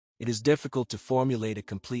It is difficult to formulate a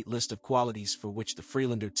complete list of qualities for which the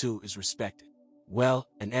Freelander II is respected. Well,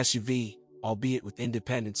 an SUV, albeit with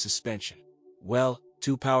independent suspension. Well,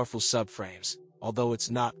 two powerful subframes, although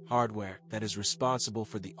it's not hardware that is responsible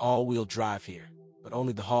for the all-wheel drive here, but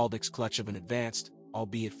only the Haldex clutch of an advanced,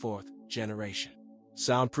 albeit fourth, generation.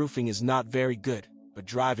 Soundproofing is not very good, but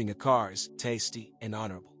driving a car is tasty and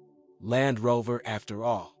honorable. Land Rover after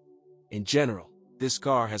all. In general, this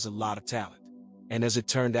car has a lot of talent. And as it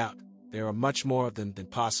turned out, there are much more of them than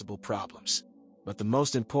possible problems. But the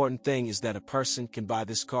most important thing is that a person can buy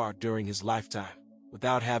this car during his lifetime,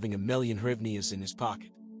 without having 1,000,000 hryvnias in his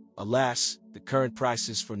pocket. Alas, the current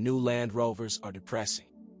prices for new Land Rovers are depressing.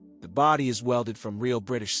 The body is welded from real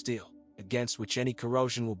British steel, against which any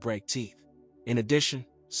corrosion will break teeth. In addition,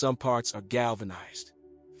 some parts are galvanized.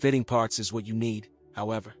 Fitting parts is what you need,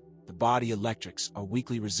 however. The body electrics are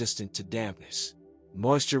weakly resistant to dampness.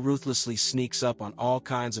 Moisture ruthlessly sneaks up on all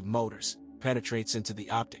kinds of motors, penetrates into the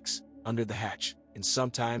optics, under the hatch, and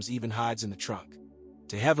sometimes even hides in the trunk.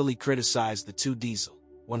 To heavily criticize the two diesel,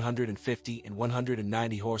 150 and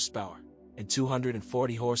 190 horsepower, and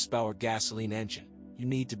 240 horsepower gasoline engine, you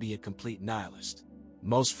need to be a complete nihilist.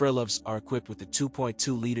 Most Freelovs are equipped with the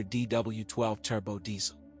 2.2-liter DW12 turbo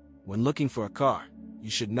diesel. When looking for a car, you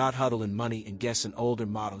should not huddle in money and guess an older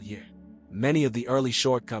model year. Many of the early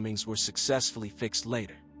shortcomings were successfully fixed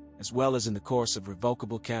later, as well as in the course of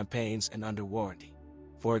revocable campaigns and under warranty.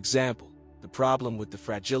 For example, the problem with the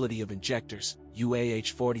fragility of injectors,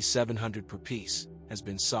 UAH 4700 per piece, has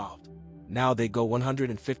been solved. Now they go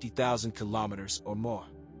 150,000 kilometers or more.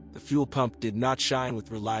 The fuel pump did not shine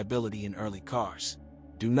with reliability in early cars.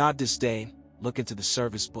 Do not disdain, look into the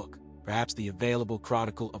service book. Perhaps the available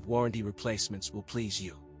chronicle of warranty replacements will please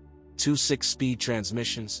you. 2 6-speed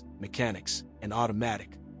transmissions, mechanics, and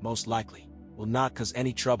automatic, most likely, will not cause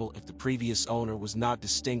any trouble if the previous owner was not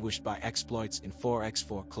distinguished by exploits in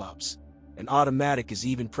 4x4 clubs. An automatic is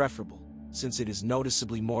even preferable, since it is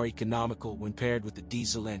noticeably more economical when paired with the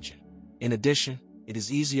diesel engine. In addition, it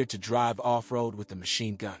is easier to drive off-road with the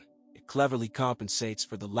machine gun. It cleverly compensates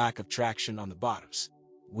for the lack of traction on the bottoms.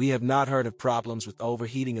 We have not heard of problems with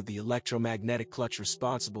overheating of the electromagnetic clutch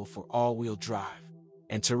responsible for all-wheel drive.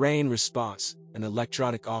 And terrain response, an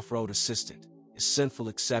electronic off-road assistant, is sinful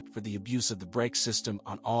except for the abuse of the brake system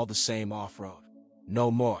on all the same off-road.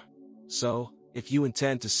 No more. So, if you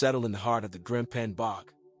intend to settle in the heart of the Grimpen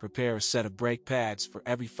Bog, prepare a set of brake pads for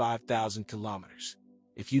every 5,000 kilometers.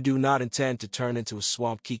 If you do not intend to turn into a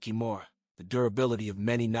swamp kikimora, the durability of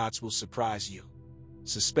many knots will surprise you.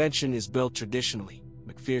 Suspension is built traditionally,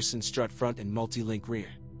 McPherson strut front and multi-link rear.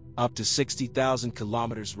 Up to 60,000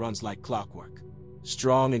 kilometers runs like clockwork.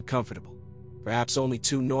 Strong and comfortable. Perhaps only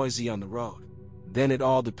too noisy on the road. Then it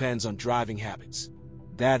all depends on driving habits.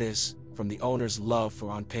 That is, from the owner's love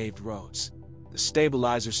for unpaved roads. The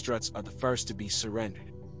stabilizer struts are the first to be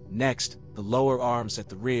surrendered. Next, the lower arms at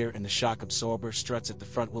the rear and the shock absorber struts at the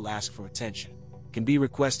front will ask for attention. Can be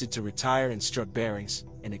requested to retire and strut bearings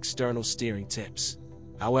and external steering tips.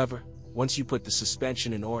 However, once you put the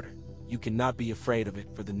suspension in order, you cannot be afraid of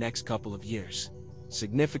it for the next couple of years.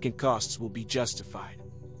 Significant costs will be justified.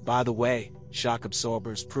 By the way, shock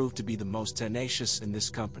absorbers prove to be the most tenacious in this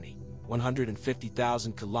company.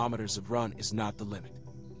 150,000 kilometers of run is not the limit.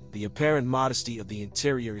 The apparent modesty of the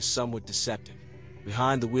interior is somewhat deceptive.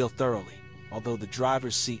 Behind the wheel thoroughly, although the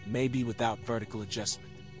driver's seat may be without vertical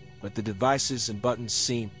adjustment. But the devices and buttons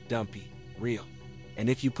seem dumpy, real. And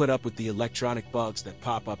if you put up with the electronic bugs that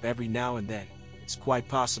pop up every now and then, it's quite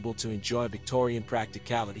possible to enjoy Victorian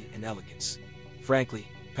practicality and elegance. Frankly,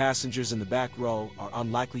 passengers in the back row are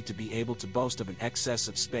unlikely to be able to boast of an excess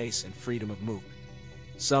of space and freedom of movement.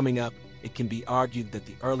 Summing up, it can be argued that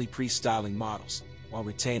the early pre-styling models, while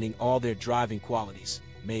retaining all their driving qualities,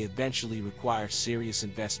 may eventually require serious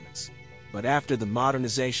investments. But after the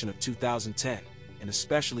modernization of 2010, and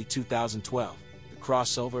especially 2012, the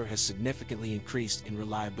crossover has significantly increased in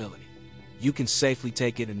reliability. You can safely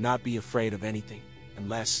take it and not be afraid of anything,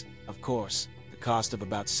 unless, of course, the cost of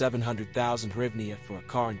about 700,000 hryvnia for a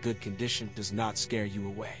car in good condition does not scare you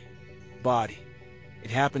away. Body. It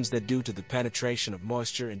happens that due to the penetration of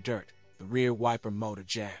moisture and dirt, the rear wiper motor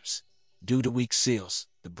jams. Due to weak seals,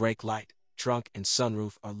 the brake light, trunk and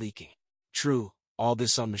sunroof are leaking. True, all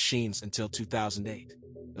this on machines until 2008.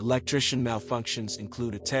 Electrician malfunctions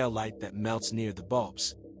include a tail light that melts near the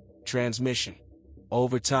bulbs. Transmission.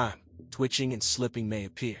 Over time, twitching and slipping may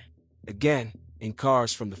appear. Again, in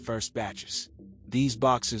cars from the first batches. These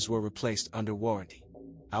boxes were replaced under warranty.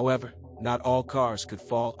 However, not all cars could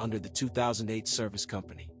fall under the 2008 service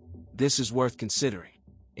company. This is worth considering.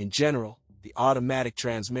 In general, The automatic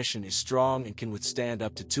transmission is strong and can withstand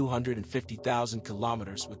up to 250,000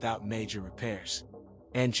 kilometers without major repairs.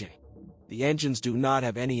 Engine. The engines do not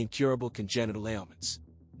have any incurable congenital ailments.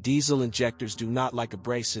 Diesel injectors do not like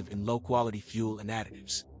abrasive and low-quality fuel and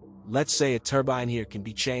additives. Let's say a turbine here can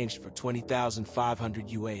be changed for 20,500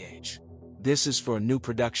 UAH. This is for a new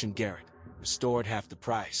production Garrett, restored half the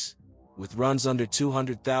price. With runs under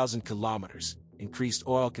 200,000 kilometers, increased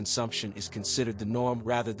oil consumption is considered the norm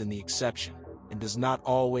rather than the exception, and does not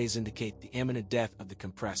always indicate the imminent death of the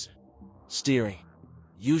compressor. Steering.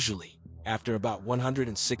 Usually, after about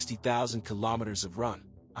 160,000 kilometers of run,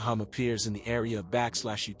 a hum appears in the area of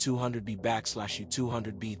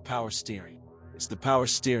 /U200B/U200B power steering. It's the power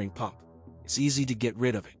steering pump. It's easy to get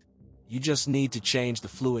rid of it. You just need to change the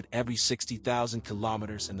fluid every 60,000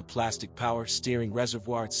 kilometers and the plastic power steering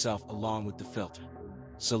reservoir itself along with the filter.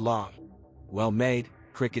 So long. Well made,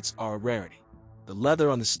 crickets are a rarity. The leather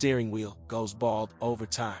on the steering wheel goes bald over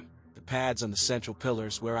time. The pads on the central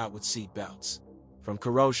pillars wear out with seat belts. From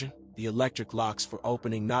corrosion, the electric locks for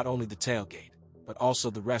opening not only the tailgate, but also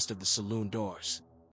the rest of the saloon doors.